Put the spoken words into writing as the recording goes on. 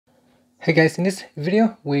Hey guys, in this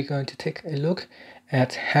video we're going to take a look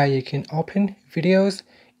at how you can open videos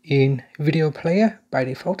in Video Player by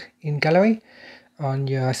default in Gallery on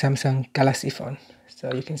your Samsung Galaxy phone.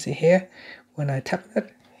 So you can see here when I tap on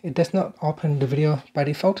it, it does not open the video by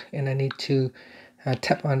default, and I need to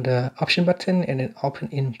tap on the option button and then open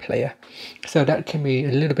in Player. So that can be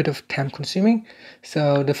a little bit of time consuming.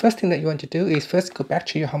 So the first thing that you want to do is first go back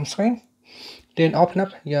to your home screen, then open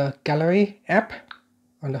up your Gallery app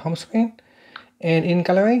on the home screen, and in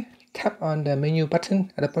Gallery tap on the menu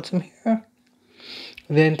button at the bottom here,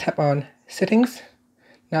 then tap on Settings.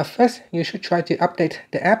 Now first you should try to update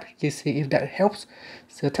the app to see if that helps,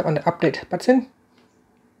 so tap on the update button.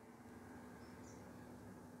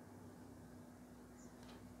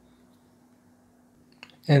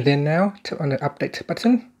 And then now tap on the update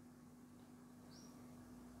button.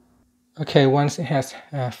 Okay, once it has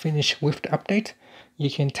finished with the update,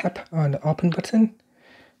 you can tap on the open button,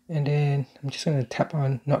 and then I'm just going to tap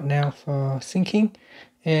on not now for syncing,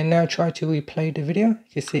 and now try to replay the video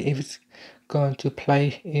to see if it's going to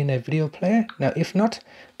play in a video player. Now if not,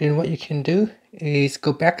 then what you can do is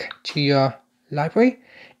go back to your library,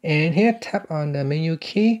 and here tap on the menu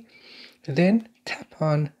key, then tap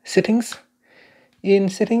on Settings. In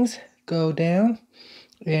Settings, go down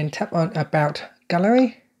and tap on About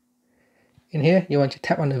Gallery. In here you want to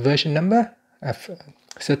tap on the version number,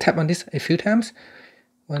 so tap on this a few times.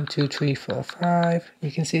 1, 2, 3, 4, 5. You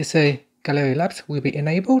can see it say Gallery Labs will be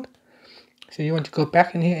enabled. So you want to go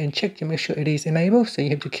back in here and check to make sure it is enabled. So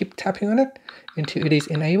you have to keep tapping on it until it is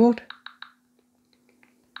enabled.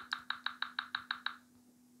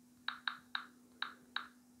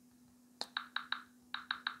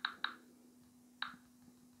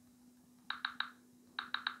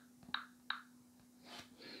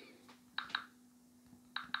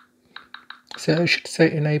 So it should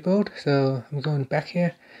say enabled. So I'm going back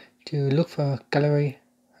here to look for Gallery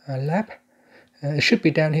Lab. It should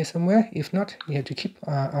be down here somewhere. If not, you have to keep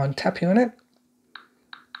on tapping on it.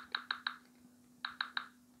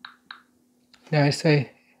 Now I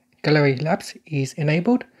say Gallery Labs is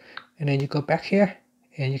enabled, and then you go back here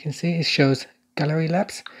and you can see it shows Gallery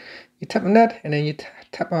Labs. You tap on that, and then you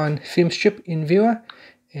tap on Film Strip in Viewer,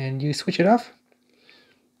 and you switch it off.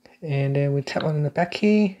 And then we tap on the back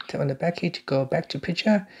key, to go back to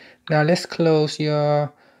picture. Now let's close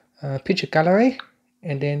your picture gallery,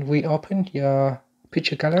 and then we open your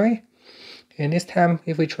picture gallery. And this time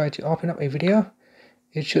if we try to open up a video,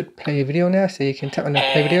 it should play a video now, so you can tap on the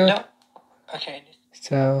play video. No. Okay.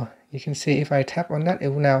 So you can see if I tap on that, it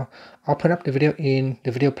will now open up the video in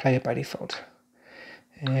the video player by default.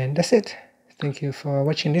 And that's it. Thank you for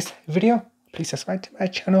watching this video. Please subscribe to my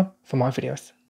channel for more videos.